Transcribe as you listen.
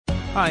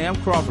Hi, I'm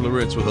Crawford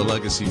Loritz with a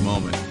Legacy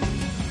Moment.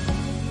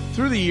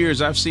 Through the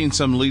years, I've seen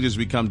some leaders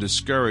become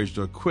discouraged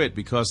or quit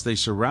because they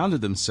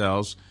surrounded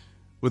themselves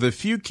with a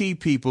few key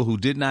people who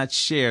did not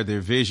share their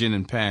vision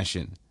and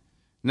passion.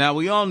 Now,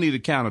 we all need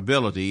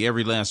accountability,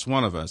 every last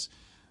one of us.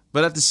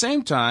 But at the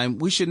same time,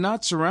 we should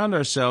not surround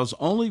ourselves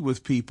only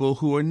with people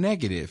who are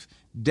negative,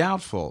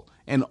 doubtful,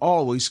 and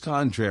always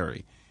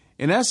contrary.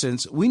 In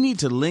essence, we need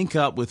to link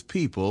up with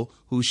people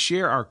who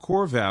share our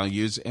core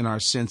values and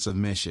our sense of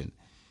mission.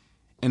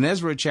 In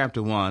Ezra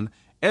chapter 1,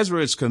 Ezra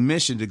is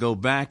commissioned to go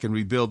back and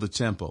rebuild the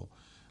temple.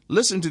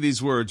 Listen to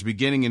these words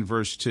beginning in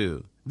verse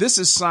 2. This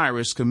is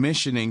Cyrus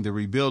commissioning the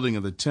rebuilding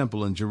of the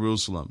temple in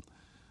Jerusalem.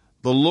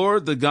 The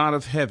Lord, the God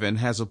of heaven,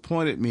 has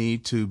appointed me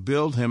to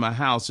build him a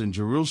house in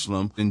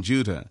Jerusalem in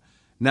Judah.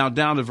 Now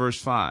down to verse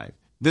 5.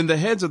 Then the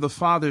heads of the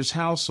fathers'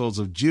 households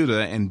of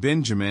Judah and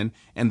Benjamin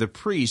and the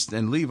priests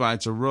and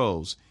Levites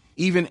arose,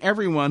 even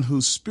everyone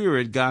whose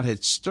spirit God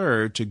had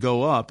stirred to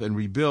go up and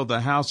rebuild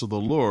the house of the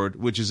Lord,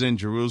 which is in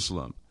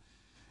Jerusalem.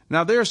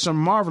 Now, there are some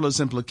marvelous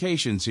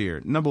implications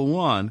here. Number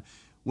one,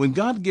 when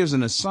God gives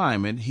an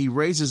assignment, he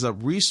raises up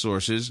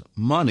resources,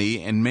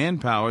 money, and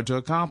manpower to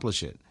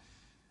accomplish it.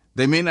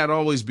 They may not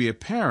always be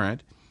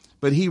apparent,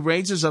 but he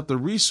raises up the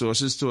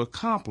resources to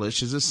accomplish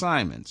his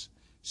assignments.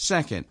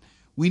 Second,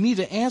 we need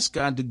to ask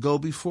God to go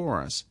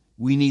before us.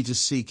 We need to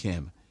seek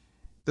him.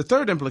 The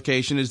third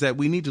implication is that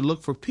we need to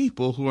look for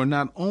people who are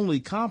not only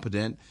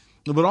competent,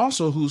 but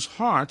also whose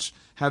hearts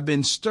have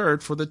been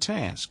stirred for the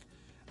task,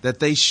 that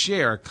they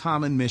share a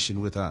common mission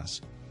with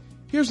us.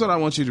 Here's what I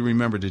want you to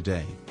remember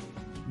today.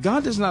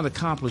 God does not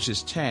accomplish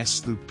his tasks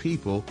through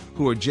people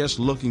who are just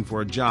looking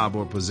for a job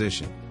or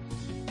position.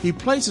 He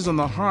places on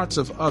the hearts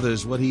of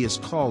others what he has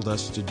called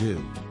us to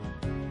do.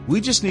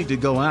 We just need to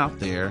go out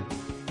there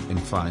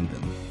and find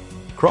them.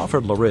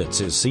 Crawford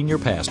Loritz is Senior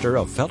Pastor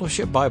of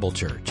Fellowship Bible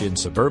Church in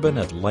suburban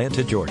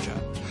Atlanta, Georgia.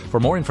 For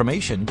more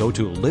information, go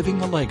to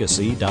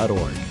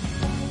livingalegacy.org.